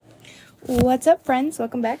What's up, friends?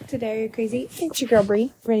 Welcome back to Diary Crazy. It's your girl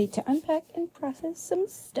Bree, ready to unpack and process some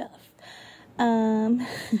stuff.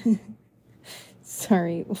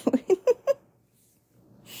 Sorry.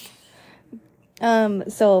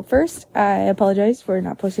 So first, I apologize for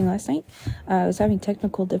not posting last night. I was having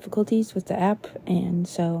technical difficulties with the app, and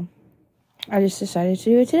so I just decided to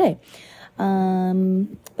do it today.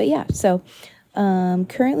 But yeah, so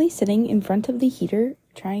currently sitting in front of the heater,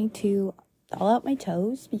 trying to thaw out my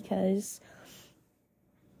toes because,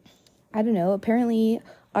 I don't know, apparently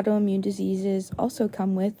autoimmune diseases also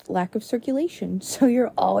come with lack of circulation, so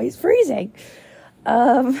you're always freezing.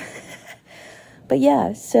 But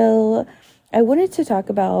yeah, so I wanted to talk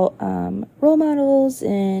about role models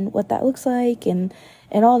and what that looks like and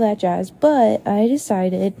all that jazz, but I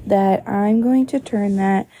decided that I'm going to turn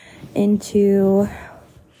that into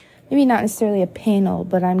maybe not necessarily a panel,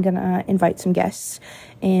 but I'm going to invite some guests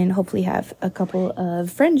and hopefully have a couple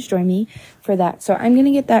of friends join me for that. So I'm going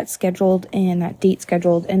to get that scheduled and that date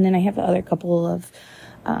scheduled. And then I have the other couple of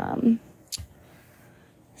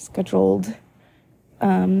scheduled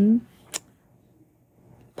podcasts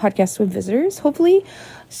with visitors, hopefully.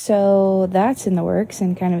 So that's in the works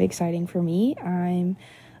and kind of exciting for me. I'm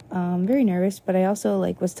very nervous, but I also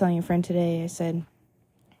was telling a friend today, I said,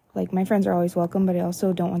 my friends are always welcome, but I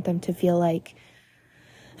also don't want them to feel like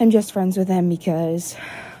I'm just friends with them because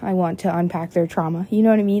I want to unpack their trauma. You know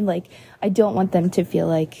what I mean? I don't want them to feel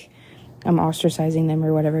like I'm ostracizing them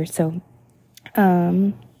or whatever. So,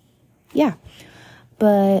 yeah.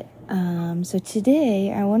 But, so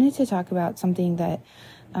today I wanted to talk about something that,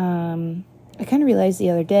 I kind of realized the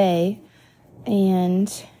other day,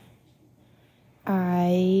 and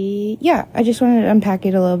I just wanted to unpack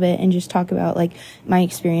it a little bit and just talk about my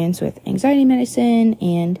experience with anxiety medicine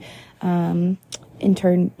and, in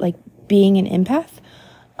turn, being an empath.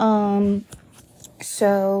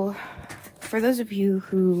 So for those of you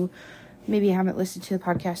who maybe haven't listened to the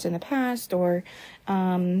podcast in the past or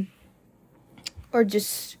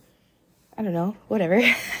just, I don't know, whatever.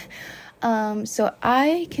 So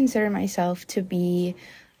I consider myself to be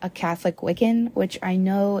a Catholic Wiccan, which I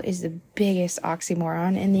know is the biggest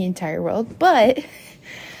oxymoron in the entire world, but,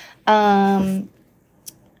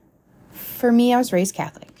 for me, I was raised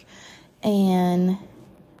Catholic. But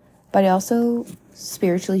I also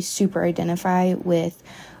spiritually super identify with,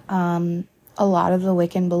 a lot of the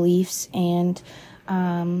Wiccan beliefs, and,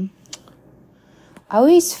 I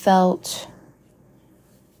always felt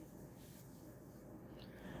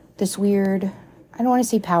this weird, I don't want to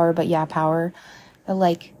say power, but yeah, power,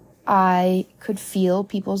 that I could feel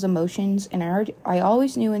people's emotions, and I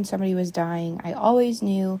always knew when somebody was dying. I always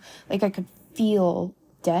knew, I could feel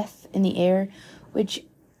death in the air, which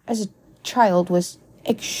as a child was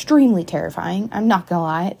extremely terrifying. I'm not gonna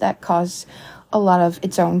lie, that caused a lot of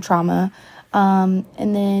its own trauma. And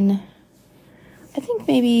then I think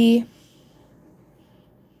maybe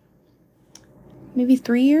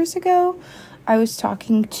 3 years ago, I was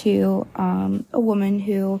talking to a woman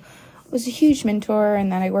who was a huge mentor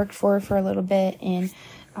and that I worked for a little bit, and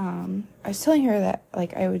I was telling her that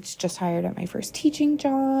I was just hired at my first teaching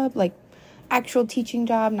job, actual teaching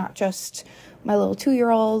job, not just my little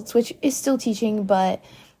 2-year-olds, which is still teaching, but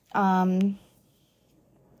grade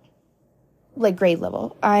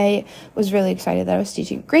level. I was really excited that I was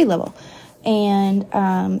teaching grade level. And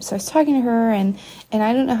so I was talking to her, and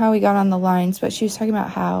I don't know how we got on the lines, but she was talking about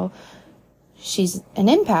how she's an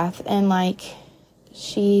empath, and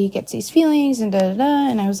she gets these feelings and da-da-da,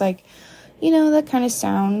 and I was like, that kind of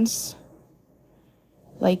sounds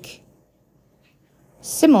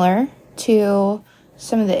similar to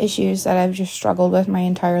some of the issues that I've just struggled with my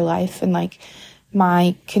entire life, and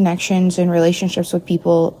my connections and relationships with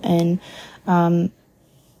people. And I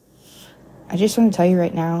just want to tell you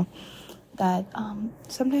right now that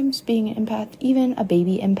sometimes being an empath, even a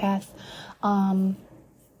baby empath,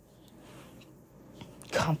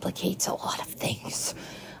 complicates a lot of things.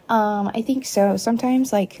 I think so.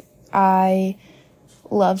 Sometimes I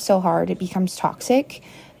love so hard it becomes toxic,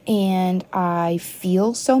 and I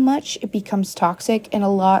feel so much it becomes toxic, and a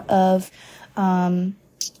lot of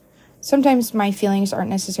sometimes my feelings aren't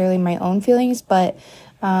necessarily my own feelings, but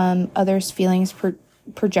others' feelings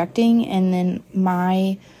projecting, and then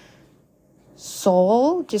my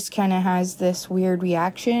soul just kind of has this weird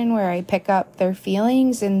reaction where I pick up their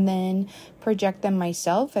feelings and then project them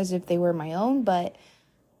myself as if they were my own, but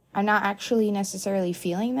I'm not actually necessarily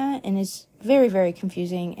feeling that, and it's very, very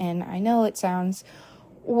confusing. And I know it sounds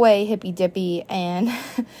way hippy-dippy and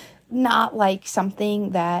not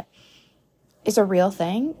something that is a real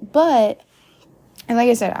thing, but, and like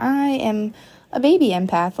I said, I am a baby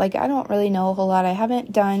empath. I don't really know a whole lot. I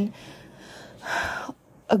haven't done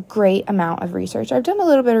a great amount of research. I've done a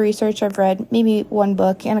little bit of research. I've read maybe one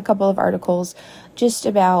book and a couple of articles just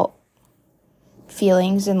about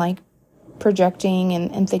feelings and like projecting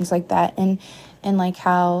and things like that, and like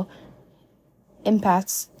how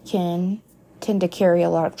empaths can tend to carry a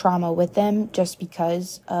lot of trauma with them just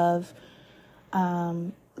because of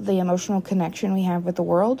the emotional connection we have with the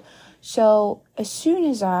world. So as soon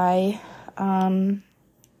as I kind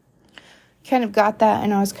of got that,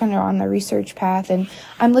 and I was kind of on the research path, and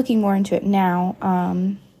I'm looking more into it now,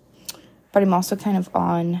 but I'm also kind of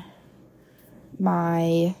on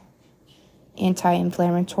my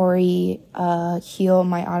anti-inflammatory heal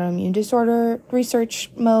my autoimmune disorder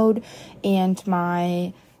research mode, and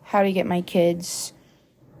my how to get my kids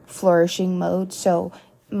flourishing mode. So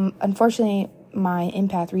unfortunately my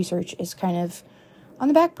empath research is kind of on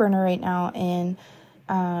the back burner right now, and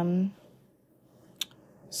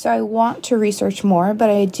so I want to research more, but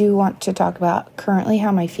I do want to talk about currently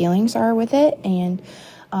how my feelings are with it, and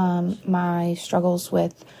my struggles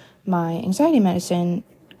with my anxiety medicine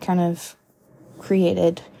kind of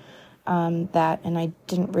created that, and I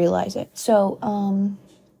didn't realize it. So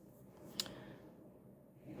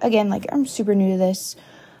again, like, I'm super new to this.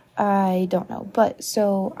 I don't know. But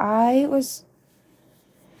so I was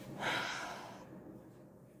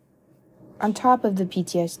on top of the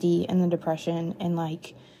PTSD and the depression and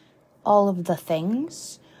like all of the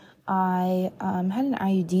things. I had an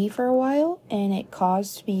IUD for a while, and it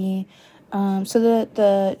caused me so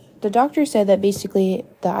the doctor said that basically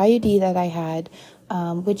the IUD that I had,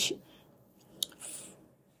 which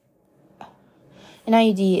an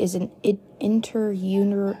IUD is an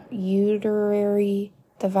interuterary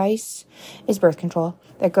device, is birth control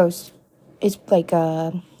that goes, it's like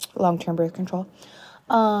a long-term birth control.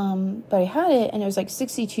 But I had it, and it was like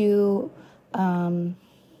 62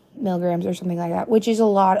 milligrams or something like that, which is a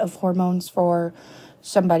lot of hormones for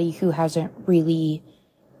somebody who hasn't really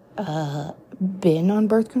been on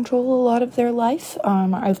birth control a lot of their life.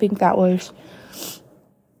 I think that was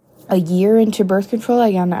a year into birth control,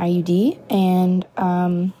 I got an IUD, and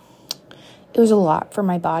it was a lot for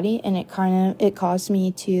my body, and it caused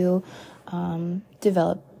me to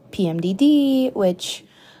develop PMDD, which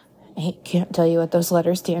I can't tell you what those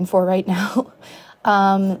letters stand for right now.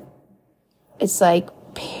 It's like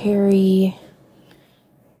perimenstrual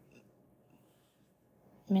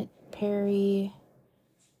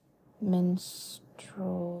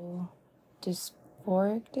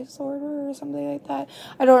dysphoric disorder or something like that.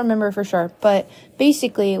 I don't remember for sure, but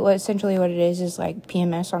basically essentially what it is like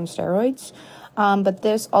PMS on steroids. But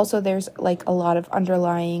there's like a lot of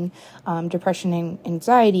underlying depression and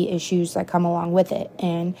anxiety issues that come along with it.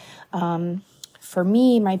 And for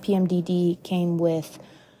me, my PMDD came with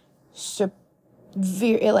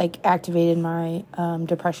it like activated my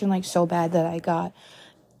depression like so bad that I got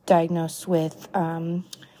diagnosed with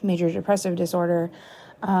major depressive disorder,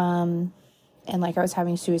 and like I was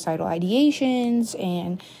having suicidal ideations,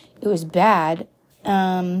 and it was bad.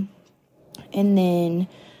 And then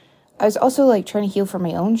I was also like trying to heal from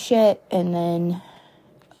my own shit, and then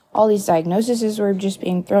all these diagnoses were just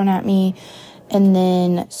being thrown at me. And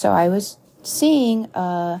then so I was seeing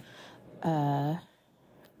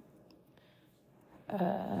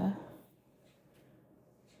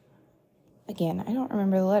again, I don't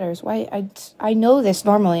remember the letters. Why I know this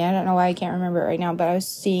normally. I don't know why I can't remember it right now. But I was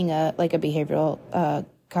seeing a behavioral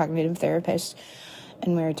cognitive therapist,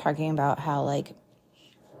 and we were talking about how like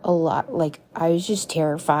a lot, like I was just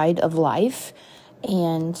terrified of life,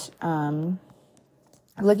 and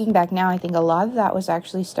looking back now, I think a lot of that was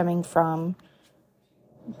actually stemming from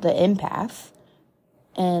the empath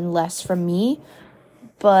and less from me.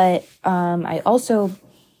 But I also,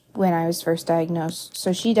 when I was first diagnosed,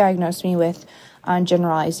 so she diagnosed me with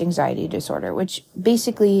generalized anxiety disorder, which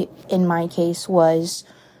basically in my case was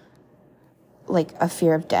like a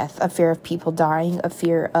fear of death, a fear of people dying, a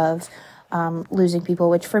fear of losing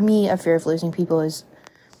people, which for me, a fear of losing people is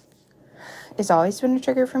always been a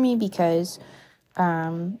trigger for me because,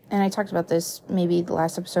 and I talked about this maybe the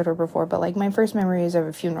last episode or before, but like my first memory is of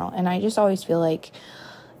a funeral, and I just always feel like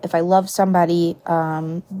if I love somebody,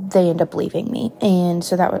 they end up leaving me. And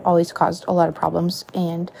so that would always cause a lot of problems.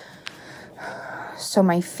 And so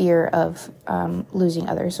my fear of losing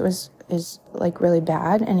others is like really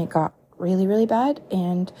bad. And it got really, really bad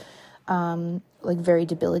and like very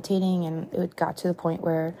debilitating. And it got to the point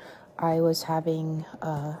where I was having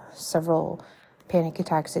several panic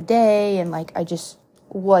attacks a day. And like I just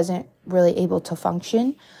wasn't really able to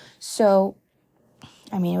function. So,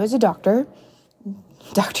 I mean, it was a doctor.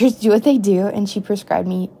 Doctors do what they do, and she prescribed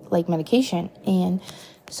me like medication, and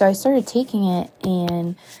so I started taking it,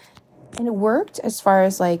 and And it worked as far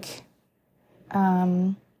as like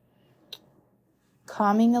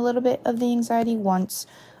calming a little bit of the anxiety once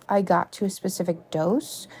I got to a specific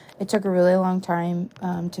dose. It took a really long time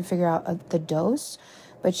to figure out the dose,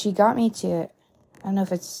 but she got me to, I don't know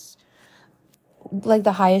if it's like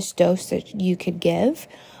the highest dose that you could give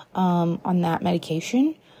on that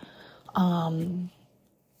medication. And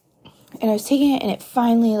I was taking it, and it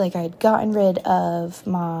finally, like, I had gotten rid of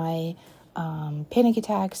my panic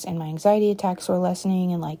attacks, and my anxiety attacks were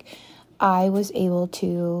lessening, and like I was able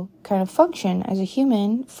to kind of function as a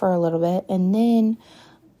human for a little bit, and then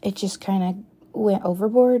it just kind of went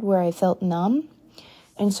overboard where I felt numb.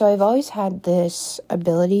 And so I've always had this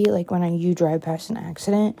ability, like when you drive past an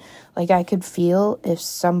accident, like I could feel if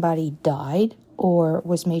somebody died or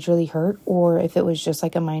was majorly hurt, or if it was just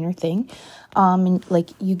like a minor thing. And like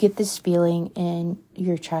you get this feeling in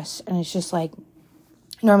your chest, and it's just like,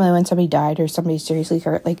 normally when somebody died or somebody's seriously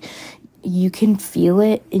hurt, like you can feel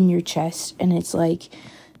it in your chest, and it's like,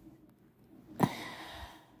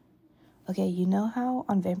 okay, you know how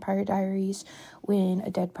on Vampire Diaries, when a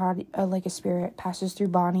dead body, like a spirit passes through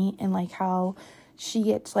Bonnie, and like how she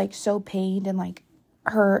gets like so pained, and like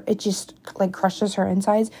it just like crushes her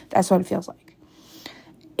insides? That's what it feels like.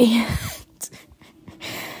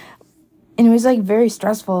 And it was like very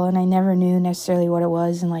stressful, and I never knew necessarily what it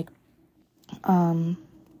was, and like,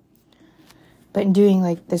 but in doing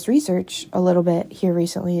like this research a little bit here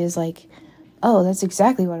recently is like, oh, that's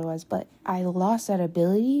exactly what it was. But I lost that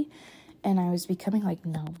ability, and I was becoming like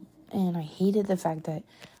numb, and I hated the fact that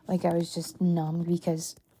like I was just numb,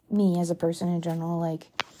 because me as a person in general, like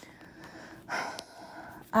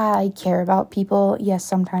I care about people, yes,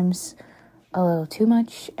 sometimes a little too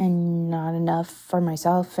much and not enough for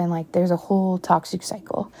myself, and like there's a whole toxic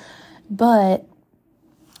cycle. But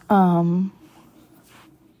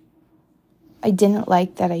I didn't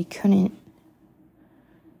like that I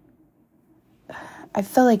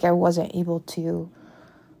felt like I wasn't able to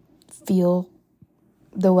feel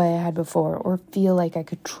the way I had before, or feel like I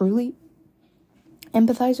could truly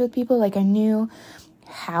empathize with people. Like I knew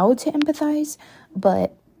how to empathize,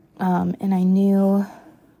 but and I knew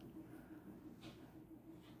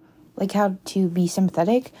like how to be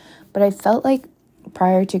sympathetic, but I felt like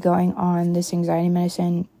prior to going on this anxiety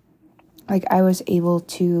medicine, like I was able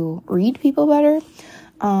to read people better,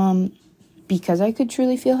 because I could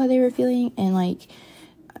truly feel how they were feeling. And like,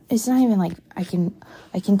 it's not even like I can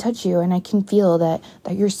touch you and I can feel that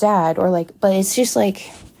you're sad, or like, but it's just like,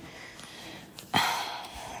 I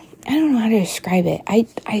don't know how to describe it.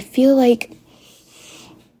 I feel like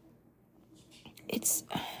it's,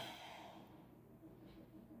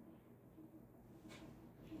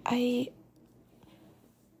 I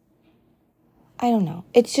don't know.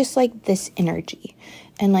 It's just like this energy,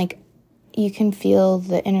 and like you can feel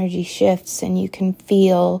the energy shifts, and you can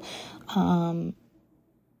feel, and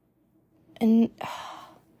I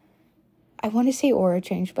want to say aura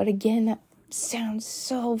change, but again, that sounds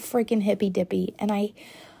so freaking hippy dippy, and I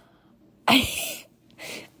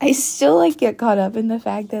still like get caught up in the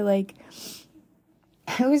fact that like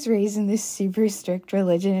I was raised in this super strict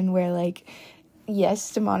religion where like,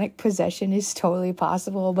 yes, demonic possession is totally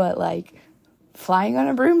possible, but like flying on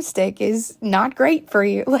a broomstick is not great for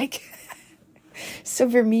you. Like, so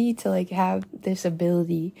for me to like have this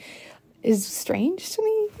ability is strange to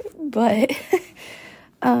me, but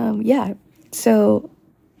yeah, so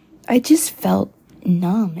I just felt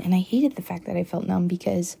numb, and I hated the fact that I felt numb,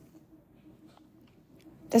 because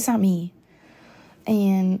that's not me.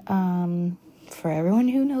 And for everyone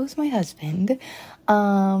who knows my husband,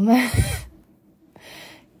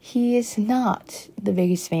 he is not the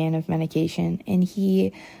biggest fan of medication, and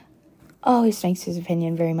he always makes his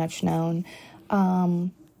opinion very much known. But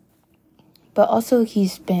also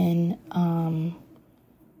he's been,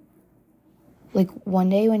 like one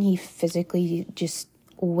day when he physically just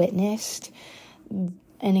witnessed an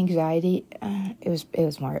anxiety, it was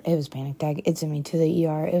panic attack. It sent me to the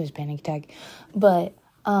ER. It was panic attack, but,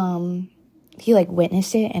 he like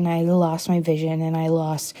witnessed it, and I lost my vision, and I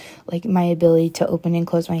lost like my ability to open and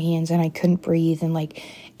close my hands, and I couldn't breathe, and like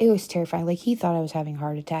it was terrifying. Like he thought I was having a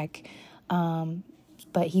heart attack,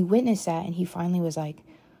 but he witnessed that, and he finally was like,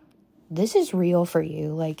 this is real for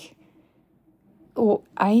you. Like,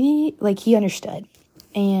 he understood.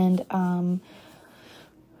 And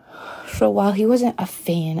so while he wasn't a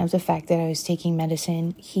fan of the fact that I was taking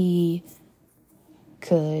medicine, he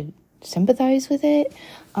could sympathize with it,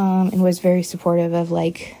 and was very supportive of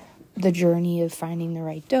like the journey of finding the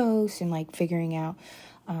right dose and like figuring out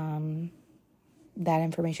that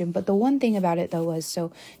information. But the one thing about it though was,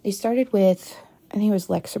 so they started with, I think it was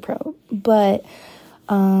Lexapro, but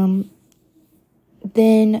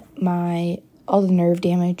then all the nerve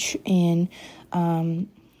damage and,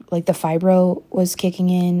 like the fibro was kicking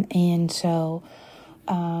in. And so,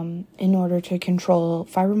 in order to control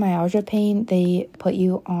fibromyalgia pain, they put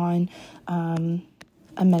you on,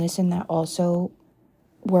 a medicine that also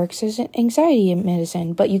works as an anxiety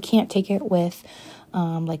medicine, but you can't take it with,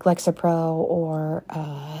 like Lexapro or,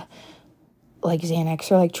 like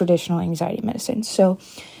Xanax or like traditional anxiety medicine. So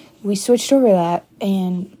we switched over to that,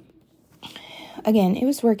 and again, it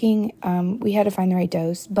was working. We had to find the right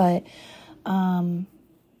dose, but, and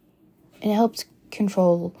it helped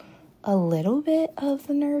control a little bit of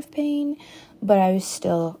the nerve pain, but I was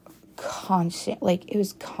still it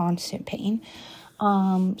was constant pain.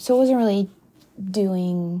 So it wasn't really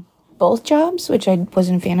doing both jobs, which I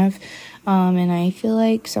wasn't a fan of. And I feel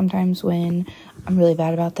like sometimes when I'm really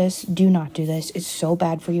bad about this, do not do this. It's so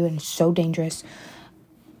bad for you and it's so dangerous.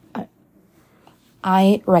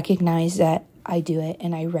 I recognize that I do it,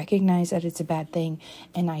 and I recognize that it's a bad thing,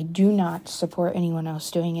 and I do not support anyone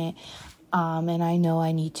else doing it. And I know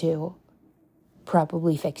I need to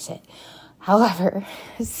probably fix it. However,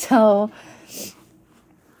 so,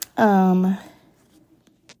 I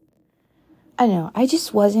don't know, I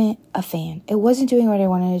just wasn't a fan. It wasn't doing what I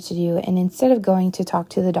wanted it to do, and instead of going to talk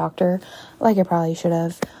to the doctor, like I probably should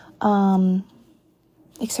have,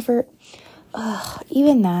 except for,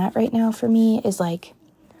 even that right now for me is like,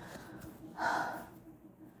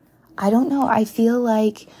 I don't know, I feel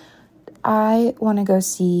like I want to go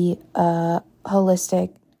see a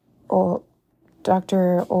holistic or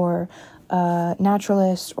doctor or a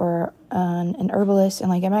naturalist or an herbalist, and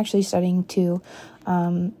like I'm actually studying to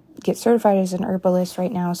get certified as an herbalist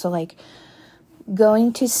right now. So like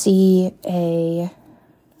going to see a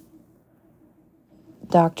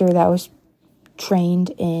doctor that was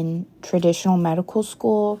trained in traditional medical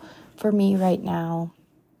school for me right now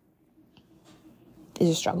is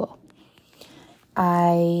a struggle.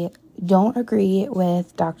 I don't agree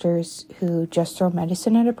with doctors who just throw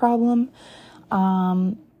medicine at a problem,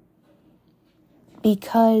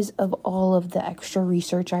 because of all of the extra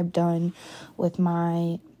research I've done with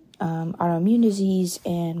my autoimmune disease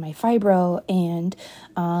and my fibro and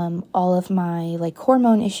all of my like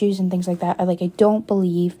hormone issues and things like that. I don't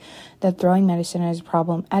believe that throwing medicine at a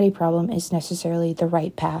problem is necessarily the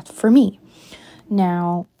right path for me.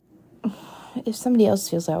 Now, if somebody else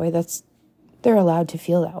feels that way, they're allowed to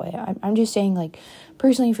feel that way. I'm just saying, like,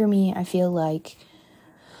 personally for me, I feel like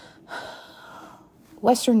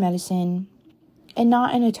Western medicine, and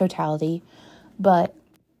not in a totality, but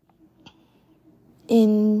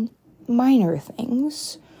in minor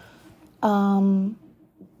things,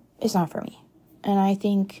 it's not for me. And I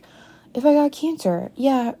think if I got cancer,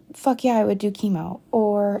 I would do chemo.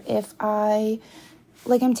 Or if I'm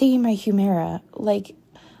taking my Humira,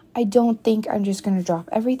 I don't think I'm just going to drop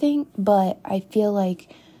everything, but I feel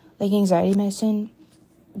like anxiety medicine,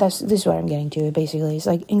 this is what I'm getting to, basically. It's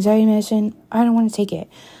like anxiety medicine, I don't want to take it.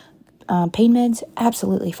 Pain meds,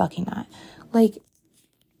 absolutely fucking not.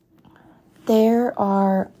 There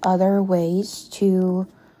are other ways to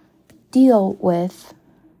deal with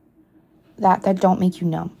that don't make you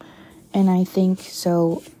numb. And I think,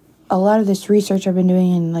 so a lot of this research I've been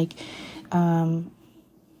doing, and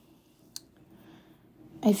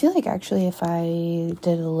I feel like actually if I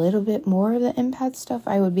did a little bit more of the empath stuff,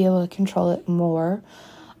 I would be able to control it more.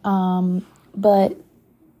 But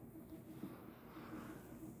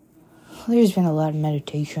there's been a lot of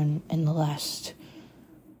meditation in the last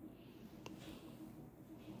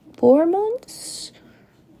 4 months,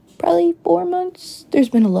 probably 4 months. There's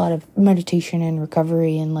been a lot of meditation and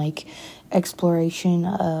recovery and exploration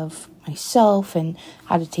of myself and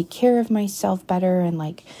how to take care of myself better,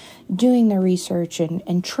 and doing the research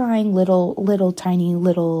and trying little tiny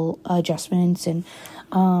adjustments. And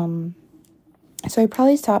so I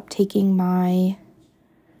probably stopped taking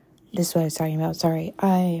this is what I was talking about, sorry,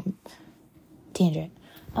 tangent.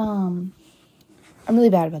 I'm really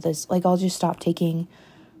bad about this. I'll just stop taking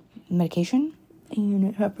medication, and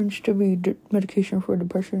it happens to be medication for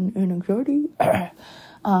depression and anxiety.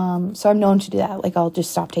 So I'm known to do that. I'll just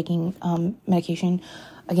stop taking medication.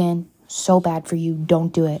 Again, so bad for you.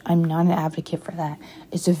 Don't do it. I'm not an advocate for that.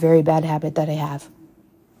 It's a very bad habit that I have.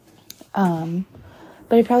 But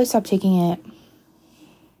I probably stopped taking it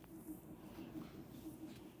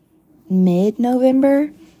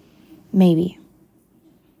mid-November, maybe.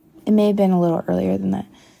 It may have been a little earlier than that.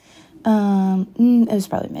 It was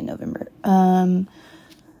probably mid-November. And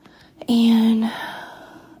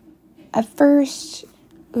at first,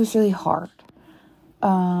 it was really hard.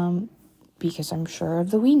 Because I'm sure of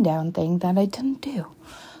the wean down thing that I didn't do.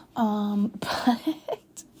 But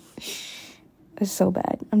It's so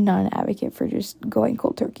bad. I'm not an advocate for just going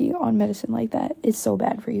cold turkey on medicine like that. It's so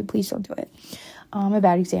bad for you. Please don't do it. A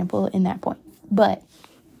bad example in that point. But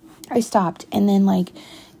I stopped, and then like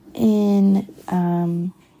in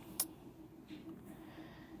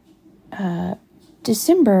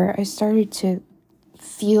December, I started to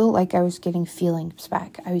feel like I was getting feelings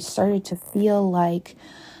back. I started to feel like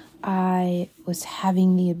I was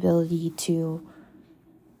having the ability to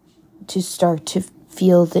start to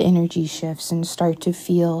feel the energy shifts and start to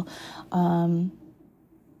feel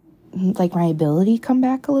like my ability come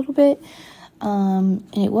back a little bit. And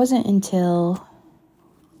it wasn't until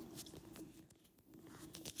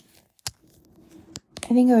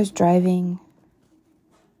I think I was driving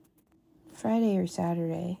Friday or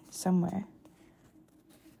Saturday somewhere.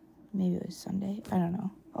 Maybe it was Sunday. I don't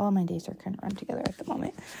know. All my days are kind of run together at the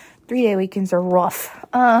moment. 3-day weekends are rough.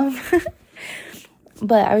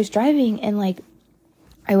 But I was driving, and like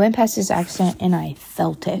I went past this accident and I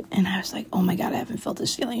felt it, and I was like, oh my God, I haven't felt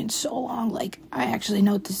this feeling in so long. Like, I actually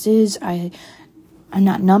know what this is. I'm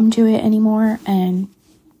not numb to it anymore. And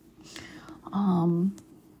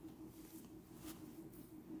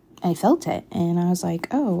I felt it, and I was like,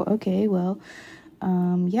 oh, okay, well,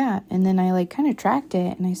 yeah. And then I like kind of tracked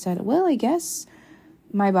it, and I said, well, I guess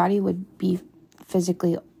my body would be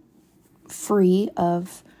physically free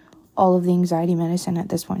of all of the anxiety medicine at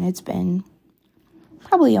this point. It's been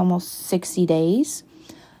probably almost 60 days.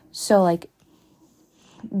 So like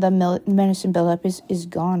the medicine buildup is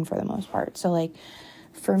gone for the most part. So like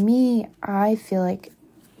for me, I feel like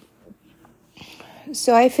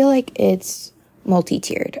it's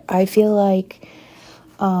multi-tiered. I feel like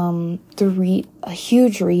a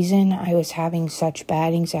huge reason I was having such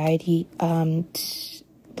bad anxiety to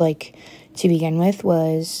begin with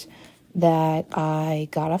was that I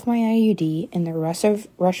got off my IUD, and the rush of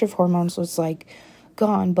hormones was like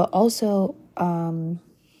gone. But also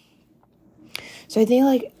so I think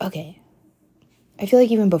like, okay, I feel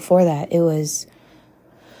like even before that, it was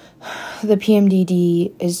the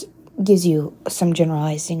PMDD gives you some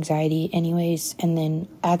generalized anxiety anyways, and then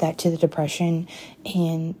add that to the depression,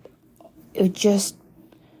 and it just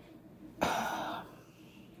and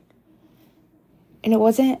it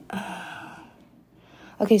wasn't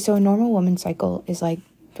okay. So a normal woman's cycle is like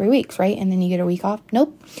 3 weeks, right? And then you get a week off.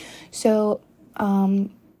 Nope. So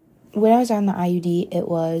when I was on the IUD, it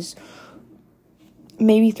was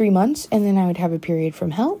maybe 3 months, and then I would have a period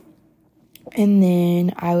from hell. And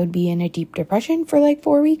then I would be in a deep depression for like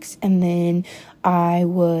 4 weeks. And then I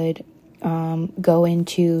would go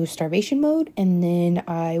into starvation mode. And then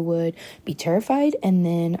I would be terrified. And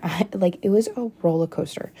then it was a roller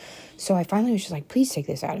coaster. So I finally was just like, please take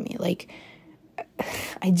this out of me. Like,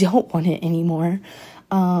 I don't want it anymore.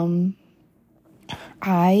 I'm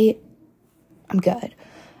good.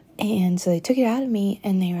 And so they took it out of me,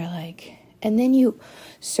 and they were like, and then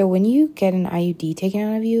so when you get an IUD taken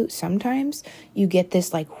out of you, sometimes you get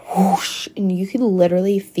this like whoosh, and you can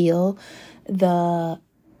literally feel the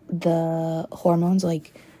hormones,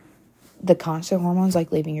 like the constant hormones,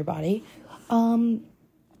 like leaving your body.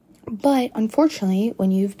 But unfortunately, when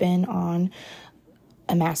you've been on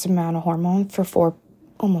a massive amount of hormone for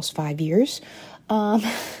almost 5 years, not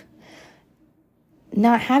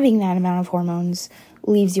having that amount of hormones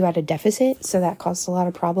leaves you at a deficit, so that causes a lot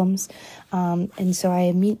of problems. And so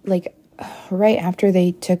right after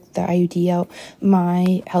they took the IUD out,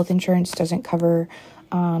 my health insurance doesn't cover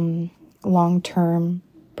long-term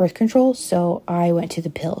birth control, so I went to the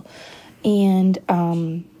pill, and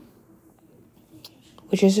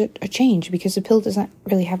which is a change, because the pill doesn't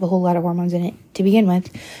really have a whole lot of hormones in it to begin with,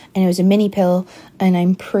 and it was a mini pill, and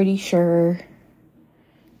I'm pretty sure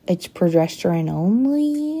it's progesterone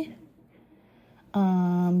only,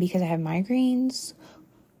 because I have migraines.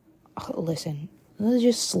 Oh, listen, this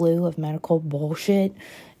just slew of medical bullshit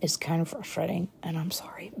is kind of frustrating, and I'm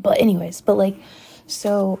sorry. But anyways,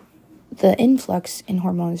 so the influx in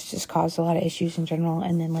hormones just caused a lot of issues in general,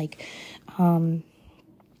 and then I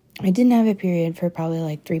didn't have a period for probably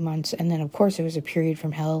like 3 months, and then of course it was a period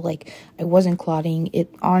from hell. Like, I wasn't clotting. It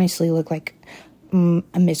honestly looked like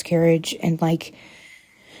a miscarriage, and like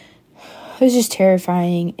it was just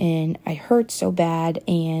terrifying, and I hurt so bad,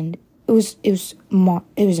 and it was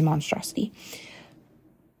a monstrosity.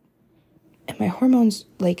 And my hormones,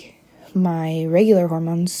 like my regular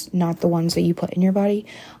hormones, not the ones that you put in your body,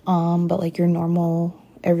 but like your normal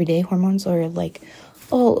everyday hormones, are like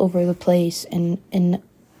all over the place and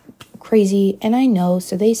crazy. And I know,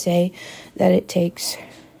 so they say that it takes,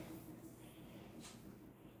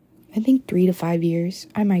 I think, 3 to 5 years.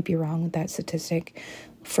 I might be wrong with that statistic,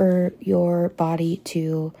 for your body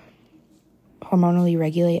to hormonally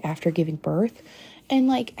regulate after giving birth. And,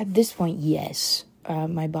 like, at this point, yes,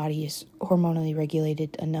 my body is hormonally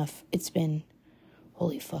regulated enough. It's been,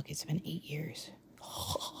 holy fuck, it's been 8 years.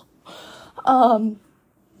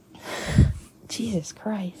 Jesus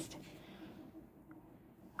Christ.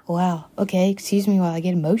 Wow. Okay, excuse me while I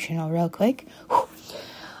get emotional real quick.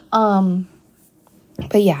 But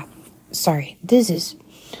yeah, sorry. Guys,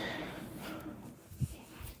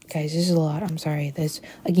 this is a lot. I'm sorry.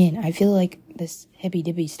 Again, I feel like this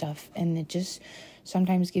hippy-dippy stuff, and it just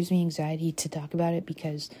sometimes gives me anxiety to talk about it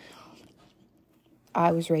because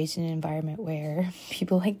I was raised in an environment where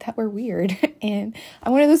people like that were weird, and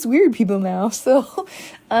I'm one of those weird people now, so,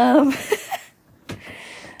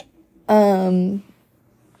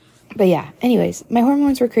 but yeah, anyways, my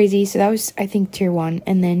hormones were crazy, so that was, I think, tier 1,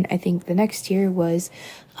 and then I think the next tier was,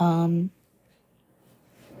 I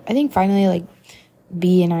think finally, like,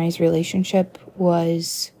 B and I's relationship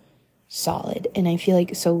was solid, and I feel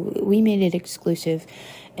like, so we made it exclusive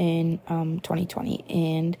in 2020,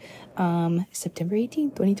 and September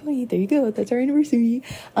 18th, 2020, there you go, that's our anniversary.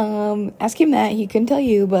 Ask him that, he couldn't tell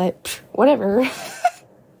you, but whatever.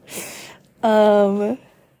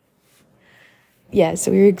 Yeah,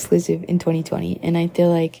 so we were exclusive in 2020, and I feel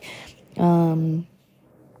like I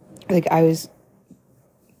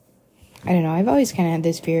don't know, I've always kind of had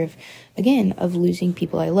this fear of, again, of losing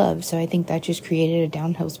people I love, so I think that just created a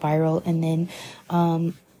downhill spiral, and then,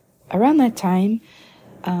 around that time,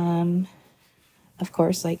 of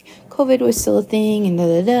course, like, COVID was still a thing, and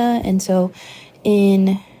and so,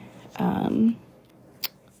 in,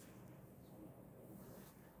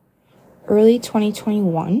 early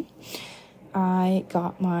 2021, I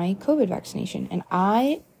got my COVID vaccination, and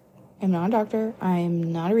I am not a doctor, I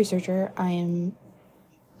am not a researcher, I am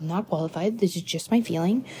not qualified, this is just my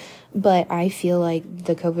feeling, but I feel like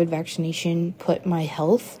the COVID vaccination put my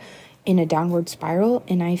health in a downward spiral,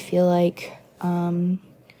 and I feel like,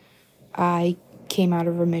 I came out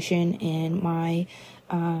of remission, and my,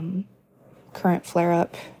 current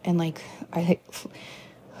flare-up, and, like, I,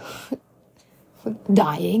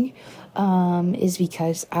 dying, is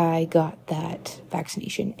because I got that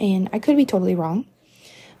vaccination, and I could be totally wrong.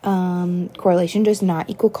 Correlation does not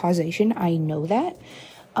equal causation, I know that,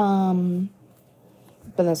 but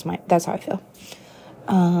that's how I feel.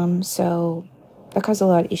 So that caused a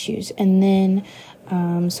lot of issues, and then,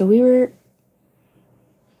 so we were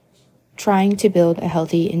trying to build a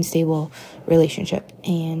healthy and stable relationship,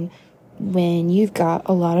 and when you've got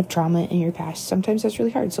a lot of trauma in your past, sometimes that's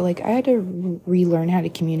really hard. So, like, I had to relearn how to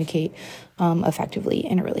communicate effectively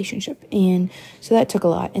in a relationship, and so that took a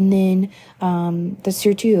lot. And then that's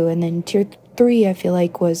tier 2, and then tier 3, I feel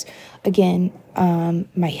like, was, again,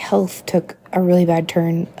 my health took a really bad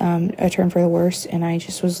turn, a turn for the worse, and I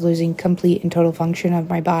just was losing complete and total function of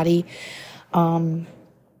my body, and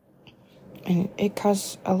it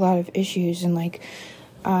caused a lot of issues, and, like,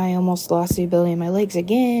 I almost lost the ability in my legs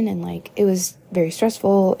again, and, like, it was very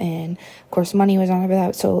stressful, and, of course, money was on top of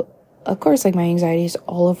that, so, of course, like, my anxiety is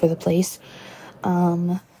all over the place,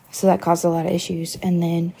 so that caused a lot of issues, and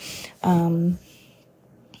then, I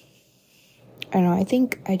don't know, I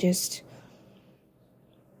think I just,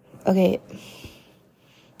 okay,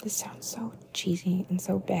 this sounds so cheesy and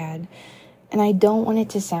so bad, and I don't want it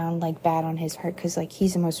to sound, like, bad on his part, because, like,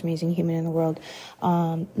 he's the most amazing human in the world.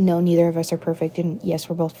 No, neither of us are perfect, and yes,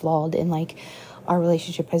 we're both flawed, and, like, our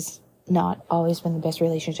relationship has not always been the best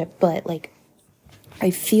relationship, but, like, I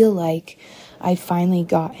feel like I finally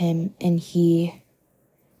got him, and he,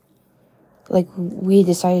 like, we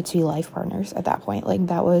decided to be life partners at that point. Like,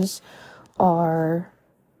 that was our,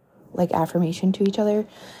 like, affirmation to each other,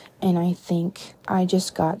 and I think I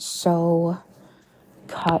just got so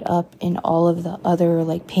caught up in all of the other,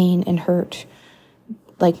 like, pain and hurt,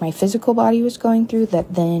 like, my physical body was going through,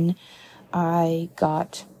 that then I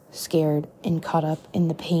got scared and caught up in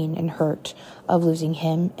the pain and hurt of losing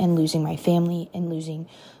him, and losing my family, and losing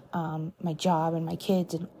my job and my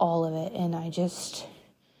kids and all of it, and I just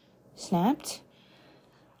snapped,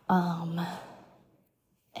 and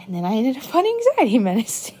then I ended up on anxiety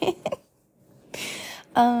medicine.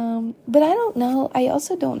 But I don't know, I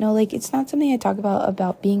also don't know, like, it's not something I talk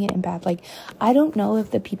about being an empath, like, I don't know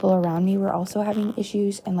if the people around me were also having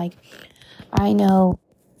issues, and, like, I know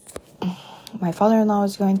my father-in-law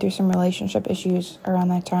was going through some relationship issues around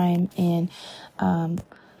that time, and,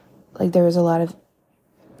 like, there was a lot of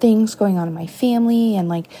things going on in my family, and,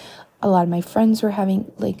 like, a lot of my friends were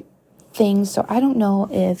having, like, things, so I don't know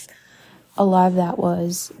if a lot of that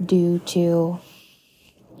was due to,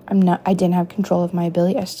 I didn't have control of my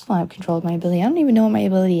ability. I still don't have control of my ability. I don't even know what my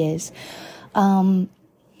ability is. And,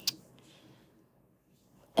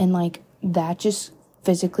 like, that just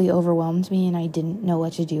physically overwhelmed me and I didn't know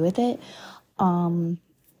what to do with it. Or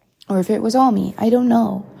if it was all me, I don't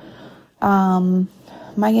know.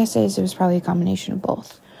 My guess is it was probably a combination of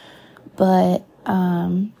both. But,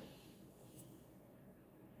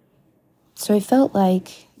 so I felt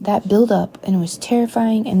like that buildup, and it was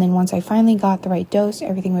terrifying. And then once I finally got the right dose,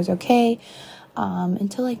 everything was okay,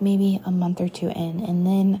 until like maybe a month or two in. And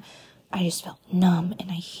then I just felt numb,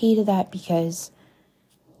 and I hated that because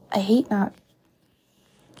I hate not,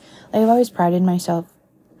 like, I've always prided myself,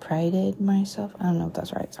 I don't know if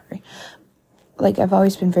that's right, sorry. Like, I've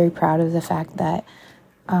always been very proud of the fact that,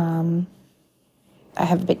 I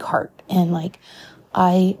have a big heart, and like,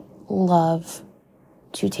 I love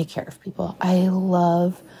to take care of people. I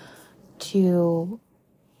love to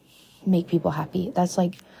make people happy. That's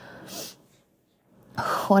like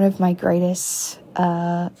one of my greatest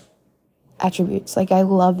attributes. Like, I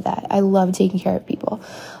love that. I love taking care of people.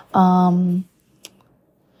 And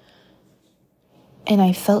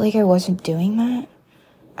I felt like I wasn't doing that.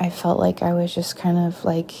 I felt like I was just kind of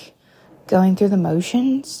like going through the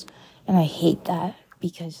motions, and I hate that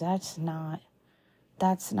because that's not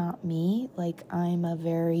me. Like, I'm a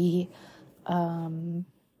very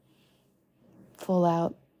full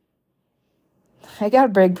out, I got a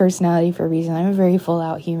big personality for a reason. I'm a very full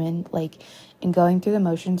out human. Like, and going through the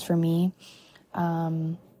motions for me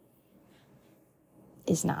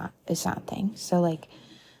is not a thing. So like,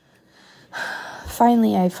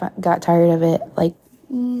 finally I got tired of it, like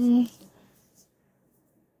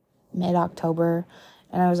mid-October,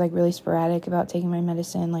 and I was like really sporadic about taking my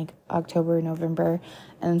medicine, like October, November,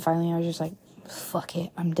 and then finally I was just like, fuck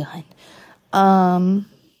it, I'm done.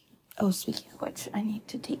 Speaking of which, I need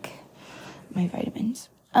to take my vitamins.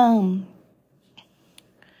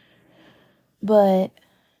 But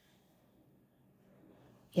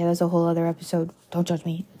yeah, that's a whole other episode. Don't judge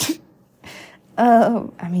me.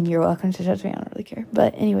 I mean, you're welcome to judge me. I don't really care.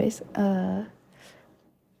 But anyways,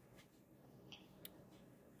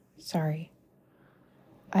 sorry.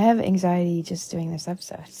 I have anxiety just doing this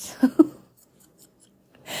episode. So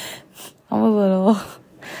I'm a little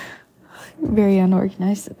very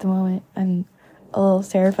unorganized at the moment. I'm a little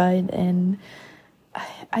terrified, and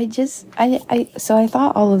so I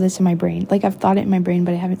thought all of this in my brain. Like, I've thought it in my brain,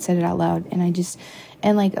 but I haven't said it out loud.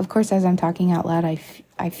 And like, of course, as I'm talking out loud,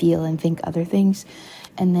 I feel and think other things.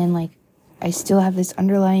 And then like, I still have this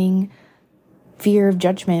underlying fear of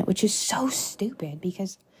judgment, which is so stupid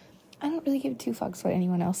because I don't really give two fucks what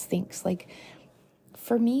anyone else thinks. Like,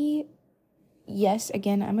 for me, yes,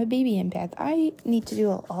 again, I'm a baby empath. I need to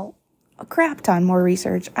do a crap ton more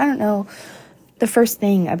research. I don't know the first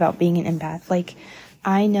thing about being an empath. Like,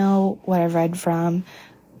 I know what I've read from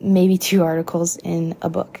maybe 2 articles in a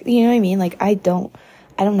book. You know what I mean? Like, I don't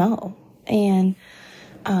know. And,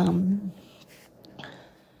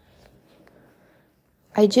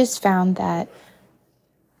 I just found that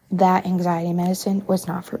anxiety medicine was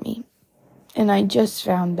not for me. And I just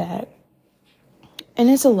found that, and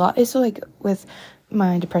it's like with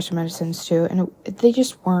my depression medicines too, and they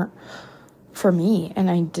just weren't for me. And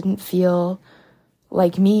I didn't feel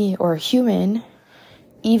like me or human,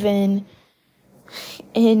 even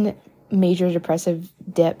in major depressive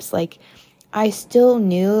dips. Like, I still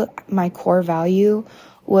knew my core value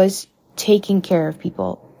was taking care of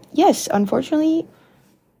people. Yes, unfortunately,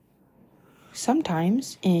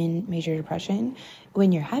 sometimes in major depression,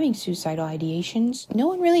 when you're having suicidal ideations, no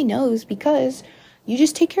one really knows because you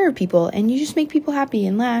just take care of people and you just make people happy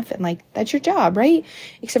and laugh, and like, that's your job, right?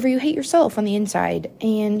 Except for you hate yourself on the inside.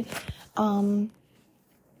 And but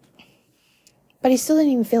I still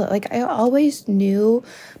didn't even feel it. Like, I always knew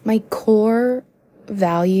my core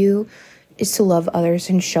value is to love others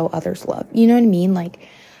and show others love. You know what I mean? Like,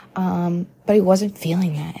 but I wasn't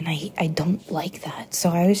feeling that, and I don't like that. So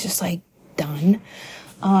I was just like, done.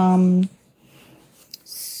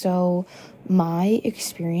 So my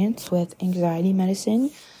experience with anxiety medicine,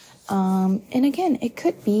 and again, it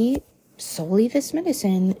could be solely this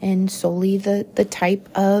medicine and solely the type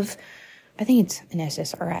of, I think it's an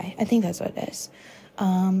SSRI. I think that's what it is.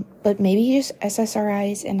 But maybe just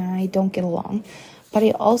SSRIs and I don't get along. But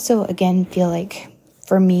I also, again, feel like,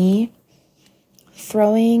 for me,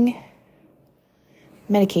 throwing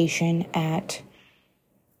medication at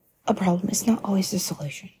a problem is not always the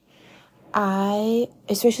solution. I,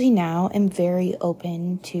 especially now, am very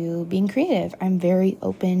open to being creative. I'm very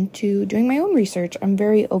open to doing my own research. I'm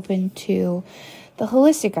very open to the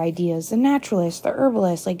holistic ideas, the naturalist, the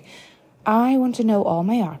herbalist. Like, I want to know all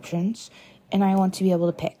my options, and I want to be able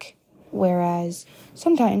to pick. Whereas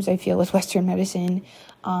sometimes I feel with Western medicine,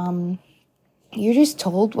 you're just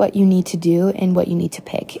told what you need to do and what you need to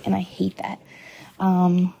pick. And I hate that.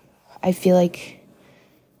 I feel like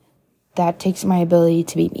that takes my ability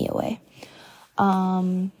to be me away.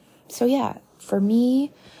 So yeah, for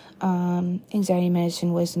me, anxiety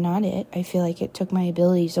medicine was not it. I feel like it took my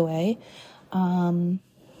abilities away.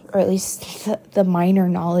 Or at least the minor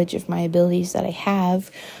knowledge of my abilities that I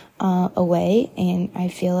have, away. And I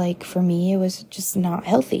feel like for me, it was just not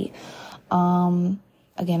healthy. Again,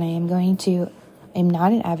 I'm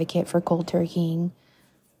not an advocate for cold turkeying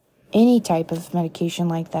any type of medication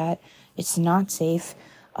like that. It's not safe.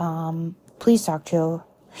 Please talk to your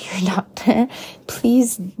doctor.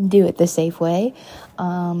 Please do it the safe way.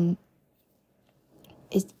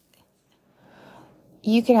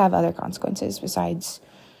 You could have other consequences besides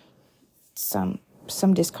some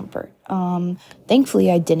discomfort.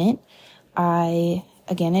 Thankfully I didn't.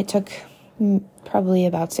 It took probably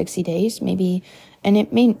about 60 days, maybe, and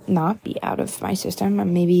it may not be out of my system.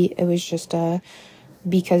 Maybe it was just,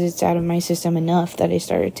 because it's out of my system enough that I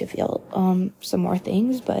started to feel, some more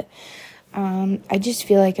things, but, I just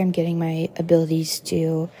feel like I'm getting my abilities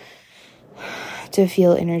to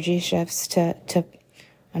feel energy shifts, to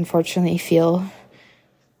unfortunately feel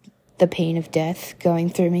the pain of death going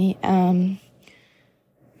through me,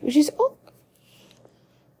 which is,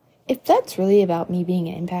 if that's really about me being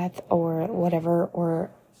an empath or whatever, or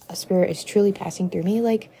a spirit is truly passing through me,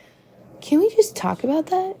 like, can we just talk about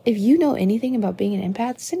that? If you know anything about being an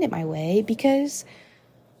empath, send it my way, because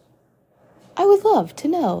I would love to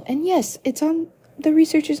know. And yes, the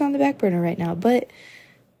research is on the back burner right now, but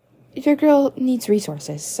your girl needs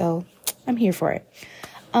resources, so I'm here for it.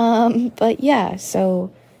 But yeah,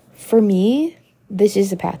 so for me, this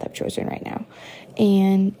is the path I've chosen right now,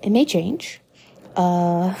 and it may change.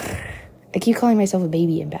 I keep calling myself a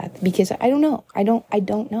baby empath because I don't know. I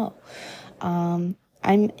don't know. I'm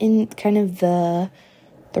in kind of the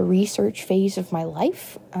research phase of my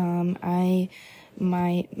life.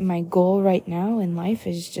 My goal right now in life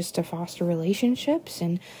is just to foster relationships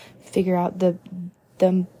and figure out the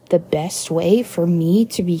best way for me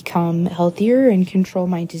to become healthier and control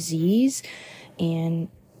my disease and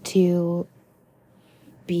to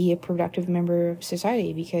be a productive member of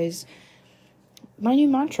society, because my new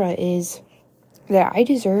mantra is that I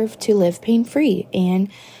deserve to live pain-free,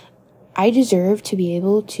 and I deserve to be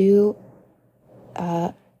able to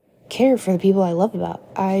care for the people I love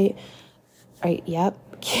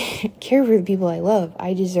care for the people I love.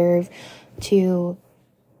 I deserve to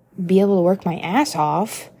be able to work my ass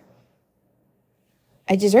off.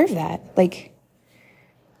 I deserve that. Like,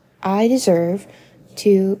 I deserve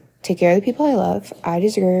to take care of the people I love. I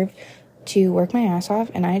deserve to work my ass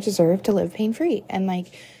off, and I deserve to live pain-free. And,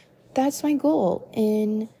 like, that's my goal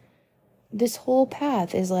in this whole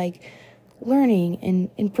path, is, like, learning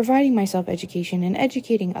and providing myself education and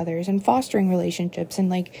educating others and fostering relationships and,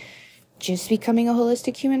 like, just becoming a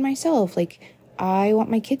holistic human myself. Like, I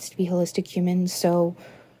want my kids to be holistic humans, so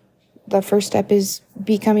the first step is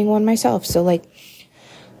becoming one myself. So, like,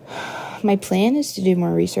 my plan is to do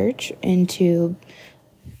more research into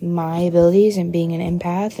my abilities and being an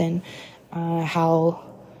empath, and how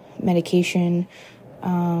medication,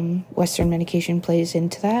 Western medication plays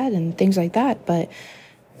into that and things like that. But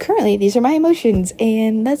currently, these are my emotions,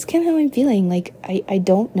 and that's kind of how I'm feeling. Like, I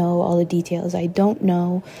don't know all the details. I don't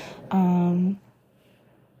know,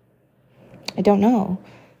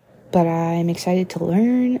 but I'm excited to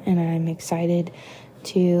learn, and I'm excited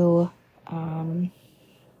to,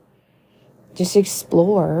 just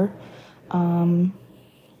explore,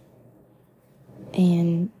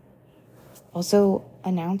 and also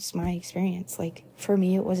announce my experience. Like, for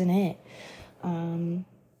me, it wasn't it. And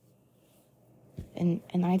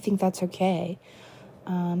I think that's okay.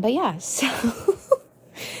 But yeah, so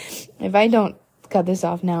if I don't cut this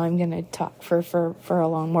off now, I'm gonna talk for a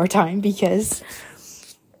long more time, because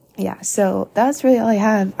yeah, so that's really all I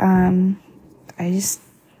have. I just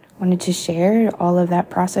wanted to share all of that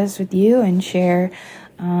process with you, and share,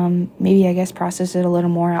 maybe, I guess, process it a little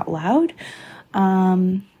more out loud.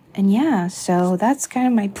 And yeah, so that's kind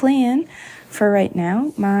of my plan for right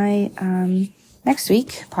now. My, next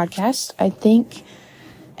week podcast, I think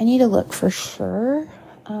I need to look for sure.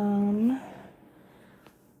 I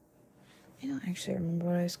don't actually remember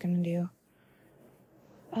what I was going to do.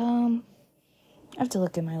 I have to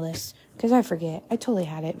look at my list, because I forget. I totally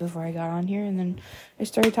had it before I got on here, and then I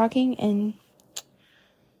started talking, and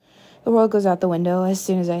the world goes out the window as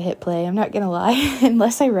soon as I hit play. I'm not going to lie,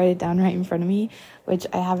 unless I write it down right in front of me, which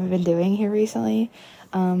I haven't been doing here recently.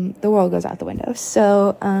 The world goes out the window.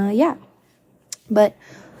 So, yeah. But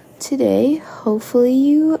today. Hopefully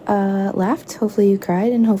you laughed, hopefully you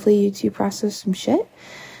cried, and hopefully you two processed some shit.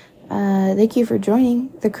 Thank you for joining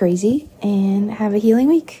the crazy, and have a healing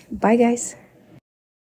week. Bye, guys.